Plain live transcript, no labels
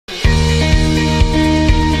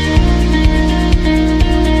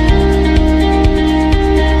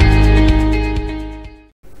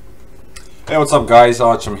Hey, what's up guys,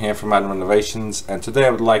 Archie here from Adam Renovations, and today I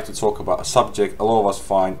would like to talk about a subject a lot of us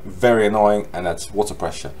find very annoying, and that's water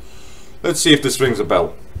pressure. Let's see if this rings a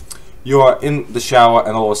bell. You are in the shower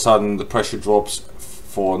and all of a sudden the pressure drops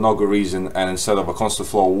for no good reason, and instead of a constant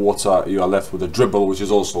flow of water you are left with a dribble, which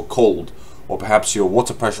is also cold. Or perhaps your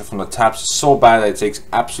water pressure from the taps is so bad that it takes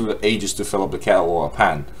absolute ages to fill up the kettle or a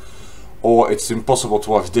pan. Or it's impossible to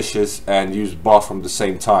wash dishes and use bathroom at the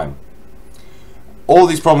same time. All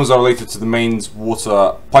these problems are related to the mains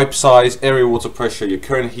water pipe size, area water pressure, your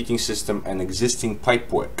current heating system and existing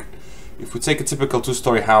pipework. If we take a typical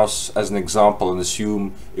two-story house as an example and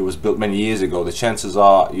assume it was built many years ago, the chances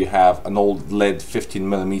are you have an old lead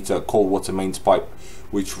 15mm cold water mains pipe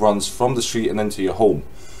which runs from the street and into your home.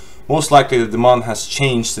 Most likely the demand has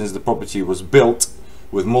changed since the property was built,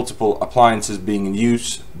 with multiple appliances being in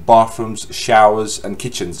use, bathrooms, showers and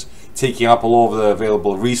kitchens, taking up all of the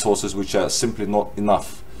available resources which are simply not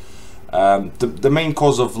enough. The main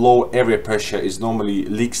cause of low area pressure is normally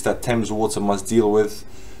leaks that Thames Water must deal with,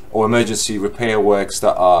 or emergency repair works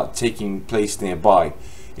that are taking place nearby.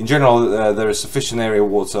 In general, there is sufficient area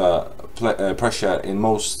water pressure in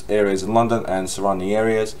most areas in London and surrounding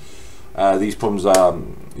areas. These problems are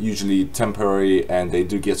usually temporary and they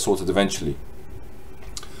do get sorted eventually.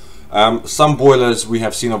 Some boilers we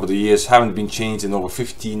have seen over the years haven't been changed in over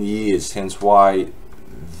 15 years, hence why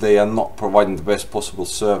they are not providing the best possible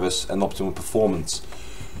service and optimal performance.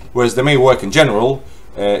 Whereas they may work in general,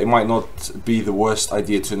 it might not be the worst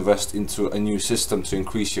idea to invest into a new system to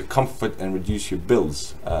increase your comfort and reduce your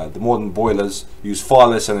bills. The modern boilers use far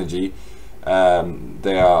less energy,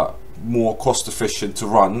 they are more cost efficient to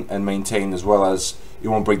run and maintain, as well as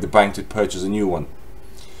you won't break the bank to purchase a new one.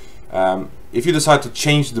 If you decide to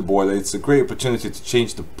change the boiler, it's a great opportunity to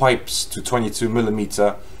change the pipes to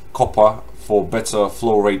 22mm copper for better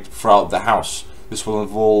flow rate throughout the house. This will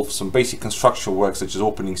involve some basic construction work such as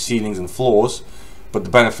opening ceilings and floors, but the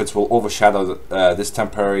benefits will overshadow this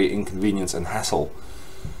temporary inconvenience and hassle.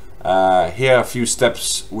 Here are a few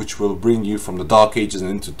steps which will bring you from the dark ages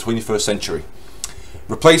and into the 21st century.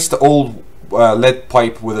 Replace the old lead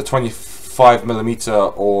pipe with a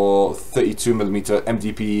 25mm or 32mm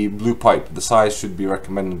MDP blue pipe. The size should be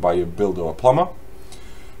recommended by your builder or plumber.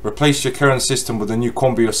 Replace your current system with a new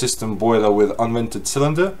combi or system boiler with unvented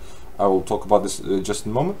cylinder. I will talk about this just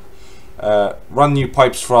in a moment. Run new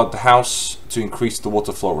pipes throughout the house to increase the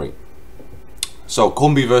water flow rate. So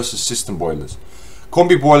combi versus system boilers.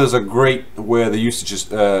 Combi boilers are great where the usage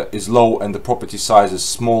is low and the property size is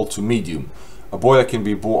small to medium. A boiler can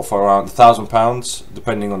be bought for around £1,000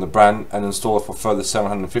 depending on the brand, and installed for further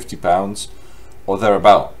 £750 or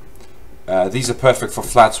thereabout. These are perfect for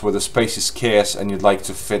flats where the space is scarce and you'd like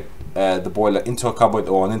to fit the boiler into a cupboard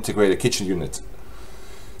or an integrated kitchen unit.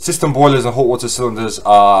 System boilers and hot water cylinders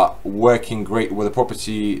are working great where the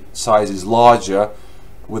property size is larger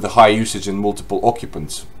with a high usage and multiple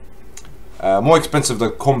occupants. More expensive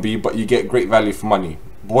than combi, but you get great value for money.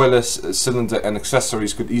 Boilers, cylinder and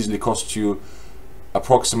accessories could easily cost you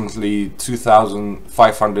approximately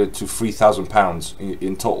 £2,500 to £3,000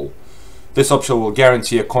 in total. This option will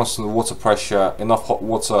guarantee a constant water pressure, enough hot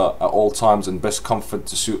water at all times and best comfort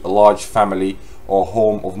to suit a large family or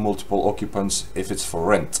home of multiple occupants if it's for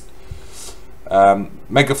rent.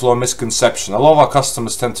 Megaflow misconception. A lot of our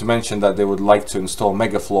customers tend to mention that they would like to install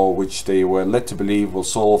Megaflow, which they were led to believe will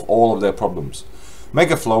solve all of their problems.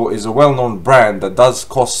 Megaflow is a well-known brand that does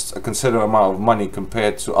cost a considerable amount of money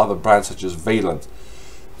compared to other brands such as Vaillant.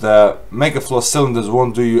 The Megaflow cylinders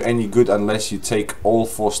won't do you any good unless you take all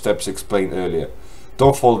 4 steps explained earlier.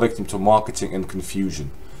 Don't fall victim to marketing and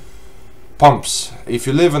confusion. Pumps. If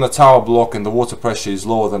you live in a tower block and the water pressure is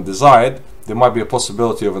lower than desired, there might be a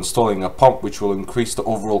possibility of installing a pump which will increase the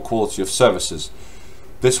overall quality of services.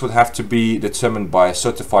 This would have to be determined by a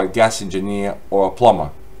certified gas engineer or a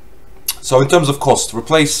plumber. So in terms of cost,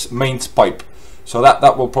 replace mains pipe. So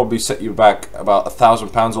that will probably set you back about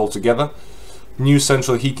 £1,000 altogether. New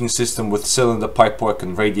central heating system with cylinder, pipework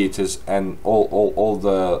and radiators and all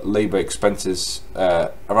the labour expenses,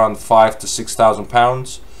 around £5,000 to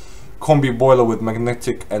 £6,000. Combi boiler with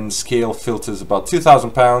magnetic and scale filters about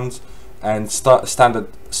 £2,000, and standard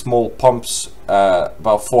small pumps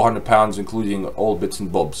about £400, including all bits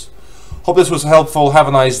and bobs. Hope this was helpful. Have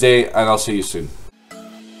a nice day and I'll see you soon.